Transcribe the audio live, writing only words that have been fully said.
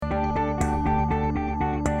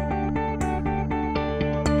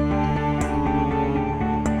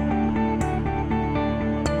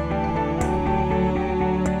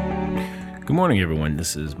Good morning, everyone.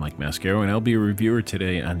 This is Mike Mascaro, and I'll be a reviewer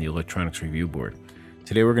today on the Electronics Review Board.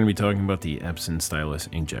 Today, we're going to be talking about the Epson Stylus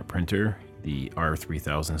Inkjet printer, the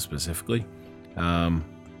R3000 specifically.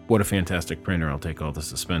 What a fantastic printer. I'll take all the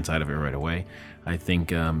suspense out of it right away. I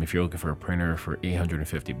think if you're looking for a printer for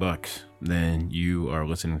 $850, then you are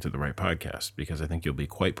listening to the right podcast, because I think you'll be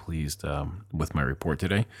quite pleased with my report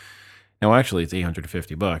today. Now, actually, it's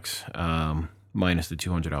 $850. Minus the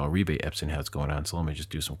 $200 rebate Epson has going on. So let me just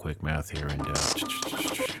do some quick math here. And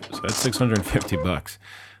so that's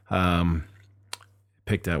 $650.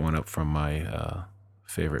 Picked that one up from my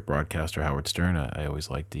favorite broadcaster, Howard Stern. I always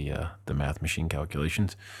like the math machine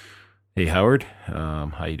calculations. Hey, Howard,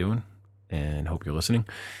 how you doing? And hope you're listening.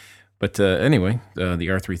 But anyway, the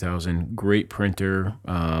R3000, great printer.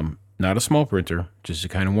 Not a small printer, just to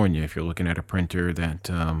kind of warn you, if you're looking at a printer that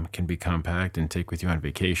can be compact and take with you on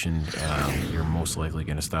vacation, you're most likely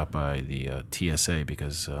going to stop by the TSA,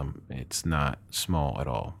 because it's not small at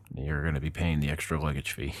all. You're going to be paying the extra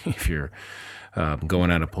luggage fee if you're going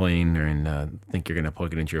on a plane and think you're going to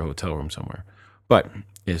plug it into your hotel room somewhere. But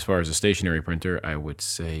as far as a stationary printer, I would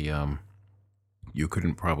say you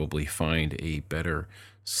couldn't probably find a better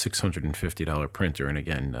 $650 printer. And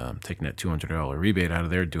again, taking that $200 rebate out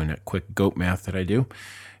of there, doing that quick goat math that I do,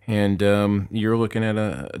 and you're looking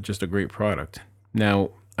at just a great product.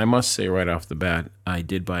 Now, I must say right off the bat, I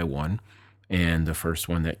did buy one, and the first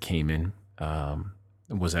one that came in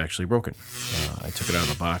was actually broken. I took it out of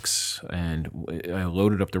the box and I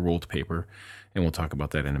loaded up the rolled paper, and we'll talk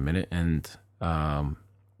about that in a minute, and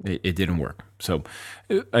it didn't work. So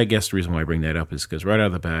I guess the reason why I bring that up is because right out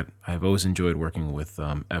of the bat, I've always enjoyed working with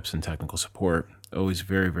Epson technical support. Always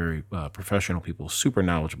very, very professional people, super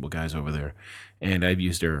knowledgeable guys over there. And I've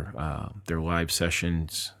used their live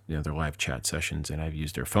sessions, their live chat sessions, and I've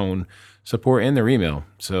used their phone support and their email.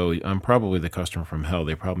 So I'm probably the customer from hell.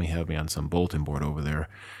 They probably have me on some bulletin board over there,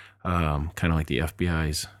 kind of like the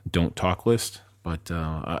FBI's don't talk list. But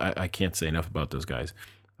I can't say enough about those guys.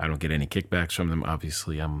 I don't get any kickbacks from them.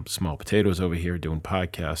 Obviously, I'm small potatoes over here doing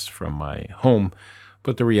podcasts from my home.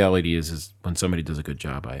 But the reality is when somebody does a good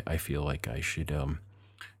job, I feel like I should,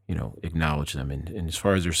 acknowledge them. And as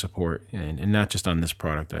far as their support, and not just on this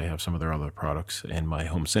product, I have some of their other products in my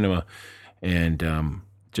home cinema, and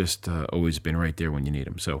just always been right there when you need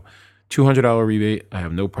them. So $200 rebate, I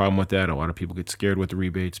have no problem with that. A lot of people get scared with the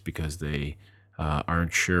rebates because they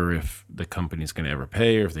aren't sure if the company's going to ever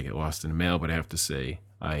pay or if they get lost in the mail. But I have to say,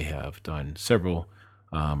 I have done several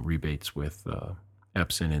rebates with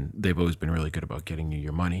Epson, and they've always been really good about getting you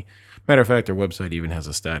your money. Matter of fact, their website even has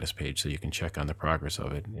a status page so you can check on the progress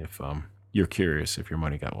of it if you're curious if your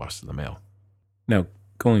money got lost in the mail. Now,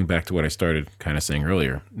 going back to what I started kind of saying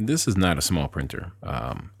earlier, this is not a small printer.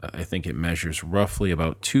 I think it measures roughly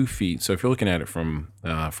about 2 feet. So if you're looking at it from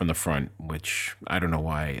the front, which I don't know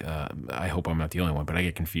why, I hope I'm not the only one, but I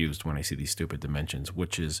get confused when I see these stupid dimensions,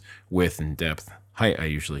 which is width and depth. Height I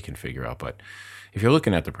usually can figure out, but if you're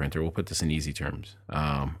looking at the printer, we'll put this in easy terms.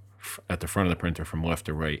 At the front of the printer from left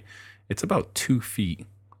to right, it's about 2 feet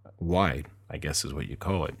wide, I guess is what you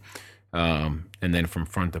call it. And then from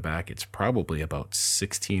front to back, it's probably about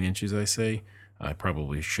 16 inches, I say. I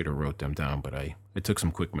probably should have wrote them down, but I took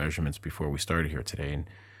some quick measurements before we started here today.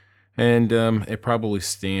 And it probably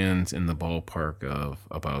stands in the ballpark of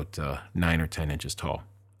about 9 or 10 inches tall.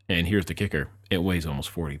 And here's the kicker. It weighs almost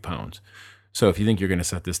 40 pounds. So if you think you're going to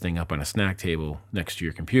set this thing up on a snack table next to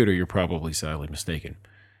your computer, you're probably sadly mistaken.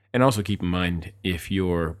 And also keep in mind, if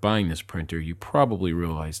you're buying this printer, you probably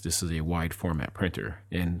realize this is a wide format printer.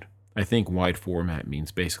 And I think wide format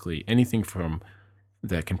means basically anything from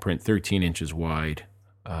that can print 13 inches wide,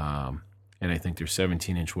 and I think they're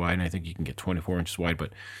 17-inch wide, and I think you can get 24 inches wide,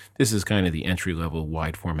 but this is kind of the entry-level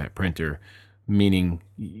wide format printer, meaning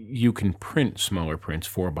you can print smaller prints,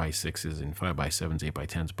 4x6s and 5x7s,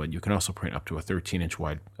 8x10s, but you can also print up to a 13-inch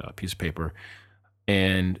wide piece of paper,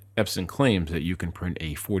 and Epson claims that you can print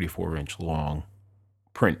a 44-inch long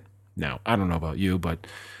print. Now, I don't know about you, but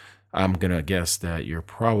I'm going to guess that you're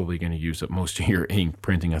probably going to use up most of your ink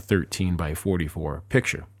printing a 13 by 44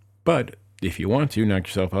 picture. But if you want to knock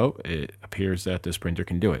yourself out, it appears that this printer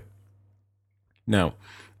can do it. Now,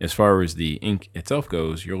 as far as the ink itself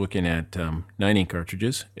goes, you're looking at 9 ink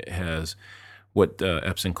cartridges. It has what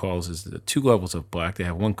Epson calls is the 2 levels of black. They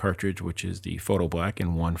have one cartridge, which is the photo black,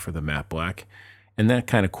 and one for the matte black. And that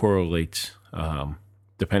kind of correlates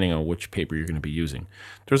depending on which paper you're going to be using.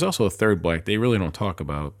 There's also a third black they really don't talk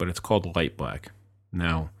about, but it's called light black.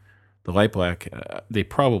 Now, the light black, they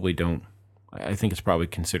probably don't, I think it's probably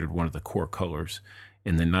considered one of the core colors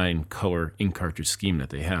in the 9 color ink cartridge scheme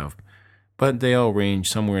that they have. but they all range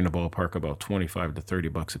somewhere in the ballpark about 25 to 30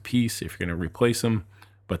 bucks a piece if you're going to replace them,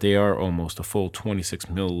 but they are almost a full 26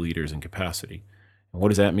 milliliters in capacity. And what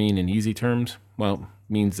does that mean in easy terms? Well,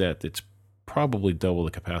 it means that it's probably double the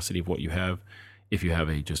capacity of what you have if you have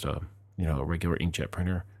a regular inkjet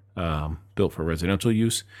printer built for residential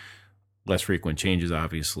use. Less frequent changes,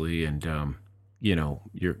 obviously, and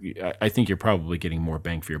I think you're probably getting more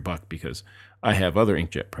bang for your buck, because I have other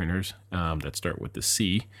inkjet printers that start with the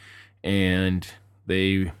C, and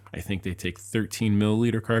I think they take 13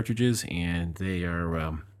 milliliter cartridges, and they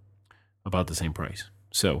are about the same price.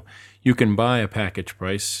 So you can buy a package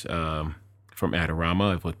price from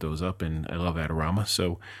Adorama. I've looked those up, and I love Adorama.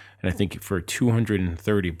 And I think for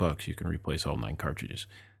 230 bucks, you can replace all 9 cartridges.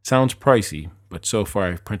 Sounds pricey, but so far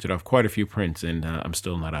I've printed off quite a few prints, and I'm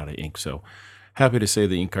still not out of ink. So happy to say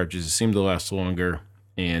the ink cartridges seem to last longer.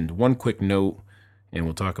 And one quick note, and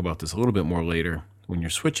we'll talk about this a little bit more later, when you're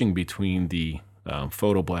switching between the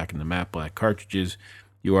photo black and the matte black cartridges,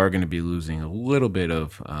 you are going to be losing a little bit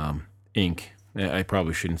of ink. I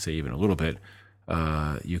probably shouldn't say even a little bit.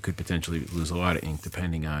 You could potentially lose a lot of ink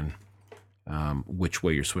depending on which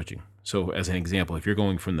way you're switching. So as an example, if you're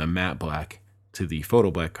going from the matte black to the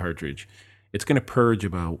photo black cartridge, it's going to purge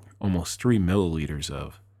about almost 3 milliliters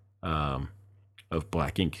of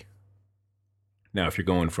black ink. Now, if you're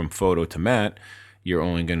going from photo to matte, you're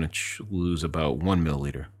only going to lose about 1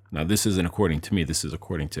 milliliter. Now, this isn't according to me. This is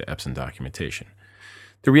according to Epson documentation.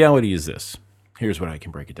 The reality is this. Here's what I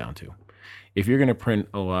can break it down to. If you're going to print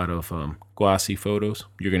a lot of glossy photos,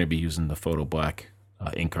 you're going to be using the photo black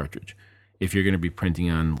ink cartridge. If you're going to be printing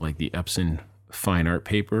on like the Epson fine art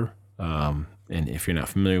paper, and if you're not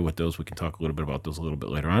familiar with those, we can talk a little bit about those a little bit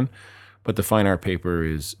later on. But the fine art paper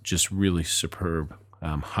is just really superb,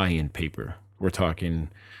 high-end paper. We're talking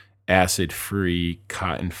acid-free,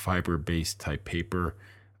 cotton fiber-based type paper,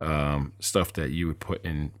 stuff that you would put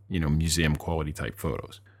in, museum quality type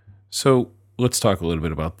photos. So let's talk a little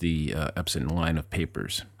bit about the Epson line of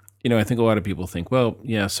papers. I think a lot of people think, well,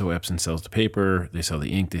 yeah, so Epson sells the paper, they sell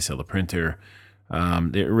the ink, they sell the printer.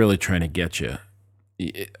 They're really trying to get you.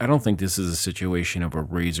 I don't think this is a situation of a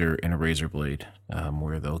razor and a razor blade,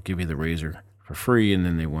 where they'll give you the razor for free and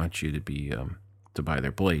then they want you to buy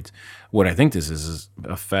their blades. What I think this is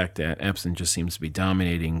a fact that Epson just seems to be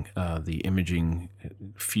dominating the imaging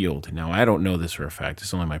field. Now, I don't know this for a fact.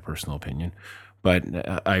 It's only my personal opinion, but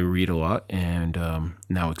I read a lot, and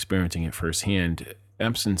now experiencing it firsthand,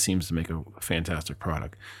 Epson seems to make a fantastic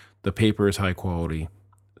product. The paper is high quality.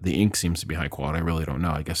 The ink seems to be high quality. I really don't know.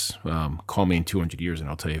 I guess call me in 200 years and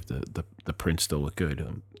I'll tell you if the prints still look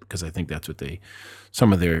good, because I think that's what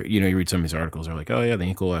some of their, you read some of these articles, they're like, oh yeah, the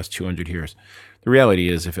ink will last 200 years. The reality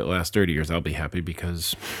is, if it lasts 30 years, I'll be happy,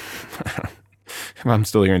 because if I'm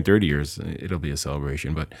still here in 30 years, it'll be a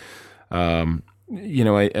celebration. But,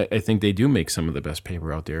 I think they do make some of the best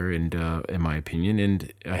paper out there, and in my opinion,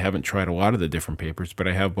 and I haven't tried a lot of the different papers, but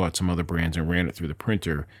I have bought some other brands and ran it through the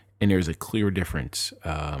printer, and there's a clear difference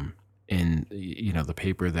in the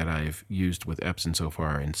paper that I've used with Epson so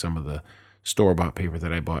far, and some of the store-bought paper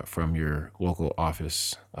that I bought from your local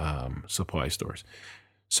office supply stores.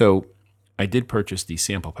 So I did purchase the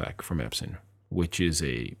sample pack from Epson, which is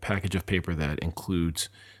a package of paper that includes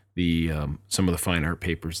some of the fine art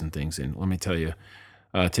papers and things. And let me tell you,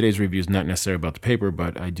 today's review is not necessarily about the paper,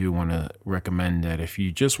 but I do want to recommend that if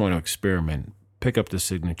you just want to experiment, pick up the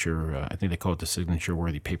Signature. I think they call it the Signature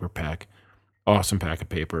Worthy Paper Pack. Awesome pack of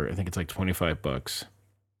paper. I think it's like 25 bucks.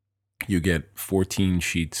 You get 14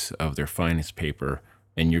 sheets of their finest paper,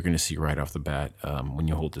 and you're going to see right off the bat when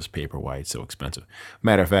you hold this paper why it's so expensive.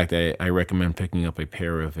 Matter of fact, I recommend picking up a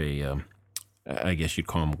pair of I guess you'd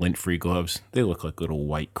call them lint-free gloves. They look like little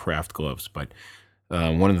white craft gloves, but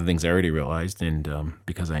one of the things I already realized, and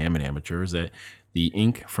because I am an amateur, is that the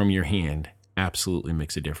ink from your hand absolutely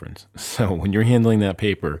makes a difference. So when you're handling that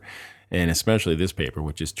paper, and especially this paper,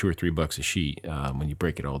 which is $2 or $3 a sheet, when you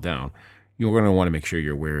break it all down, you're going to want to make sure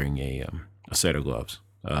you're wearing a set of gloves.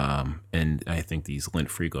 And I think these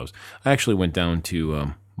lint-free gloves. I actually went down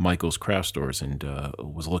to Michael's craft stores and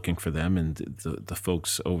was looking for them, and the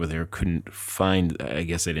folks over there couldn't find. I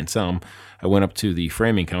guess they didn't sell them. I went up to the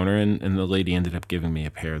framing counter, and the lady ended up giving me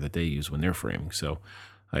a pair that they use when they're framing. So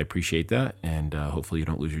I appreciate that, and hopefully you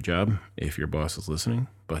don't lose your job if your boss is listening.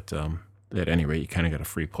 But at any rate, you kind of got a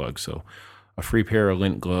free plug. So a free pair of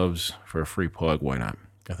lint gloves for a free plug, why not?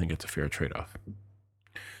 I think it's a fair trade-off.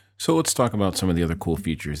 So let's talk about some of the other cool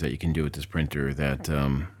features that you can do with this printer that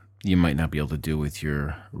you might not be able to do with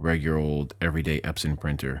your regular old everyday Epson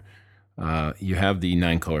printer. You have the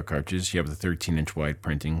 9-color cartridges. You have the 13-inch wide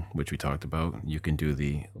printing, which we talked about. You can do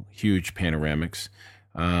the huge panoramics.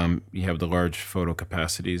 You have the large photo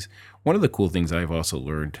capacities. One of the cool things I've also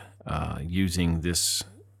learned using this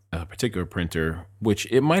particular printer, which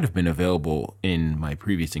it might have been available in my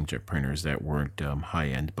previous inkjet printers that weren't high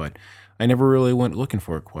end, but I never really went looking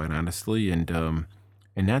for it, quite honestly, and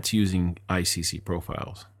that's using ICC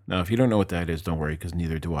profiles. Now, if you don't know what that is, don't worry, because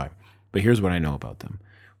neither do I. But here's what I know about them.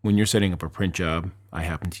 When you're setting up a print job, I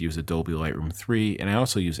happen to use Adobe Lightroom 3, and I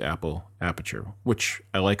also use Apple Aperture, which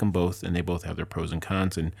I like them both, and they both have their pros and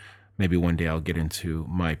cons, and maybe one day I'll get into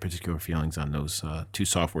my particular feelings on those two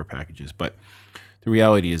software packages. But the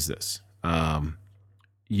reality is this.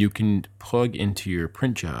 You can plug into your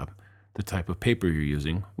print job the type of paper you're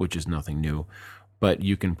using, which is nothing new, but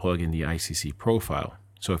you can plug in the ICC profile.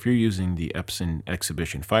 So if you're using the Epson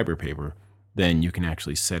Exhibition fiber paper, then you can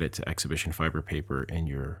actually set it to Exhibition fiber paper in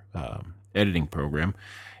your editing program.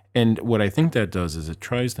 And what I think that does is it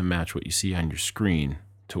tries to match what you see on your screen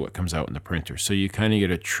to what comes out in the printer. So you kind of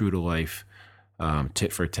get a true to life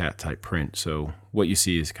tit for tat type print. So what you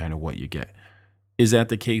see is kind of what you get. Is that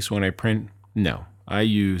the case when I print? No. I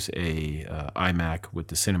use a iMac with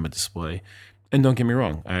the cinema display. And don't get me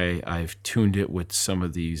wrong, I've tuned it with some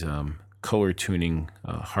of these color tuning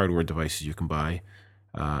hardware devices you can buy.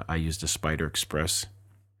 I used a Spider Express,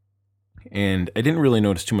 and I didn't really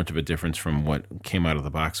notice too much of a difference from what came out of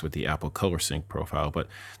the box with the Apple Color Sync profile. But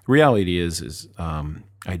the reality is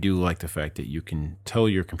I do like the fact that you can tell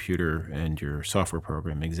your computer and your software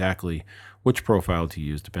program exactly which profile to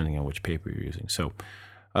use depending on which paper you're using. So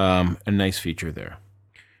a nice feature there.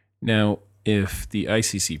 Now, if the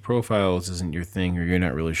ICC profiles isn't your thing, or you're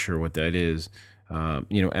not really sure what that is,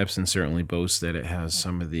 Epson certainly boasts that it has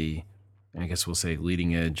some of the, I guess we'll say,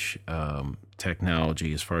 leading edge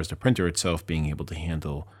technology as far as the printer itself being able to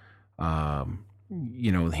handle,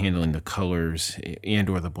 handling the colors and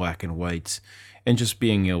or the black and whites, and just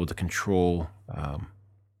being able to control,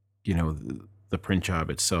 the print job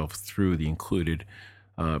itself through the included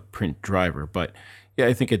print driver. But yeah,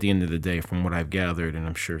 I think at the end of the day, from what I've gathered, and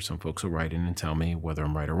I'm sure some folks will write in and tell me whether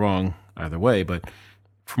I'm right or wrong either way, but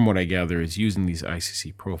from what I gather is using these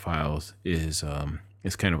ICC profiles is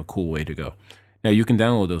kind of a cool way to go. Now, you can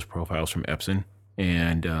download those profiles from Epson,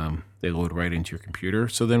 and they load right into your computer.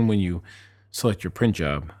 So then when you select your print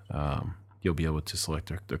job, you'll be able to select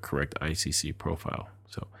the correct ICC profile.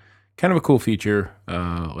 So kind of a cool feature.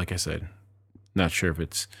 Like I said, not sure if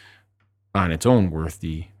it's on its own worth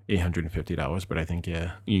the $850, but I think,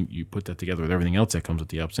 you put that together with everything else that comes with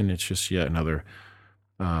the Epson, it's just yet another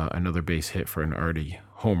base hit for an already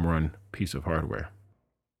home run piece of hardware.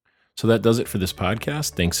 So that does it for this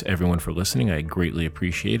podcast. Thanks everyone for listening. I greatly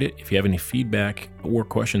appreciate it. If you have any feedback or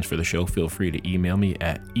questions for the show, feel free to email me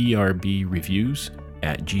at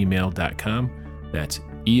erbreviews@gmail.com. That's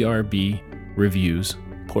erbreviews,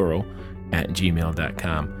 plural,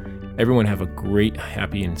 @gmail.com. Everyone have a great,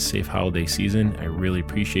 happy, and safe holiday season. I really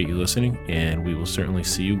appreciate you listening, and we will certainly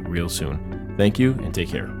see you real soon. Thank you, and take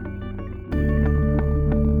care.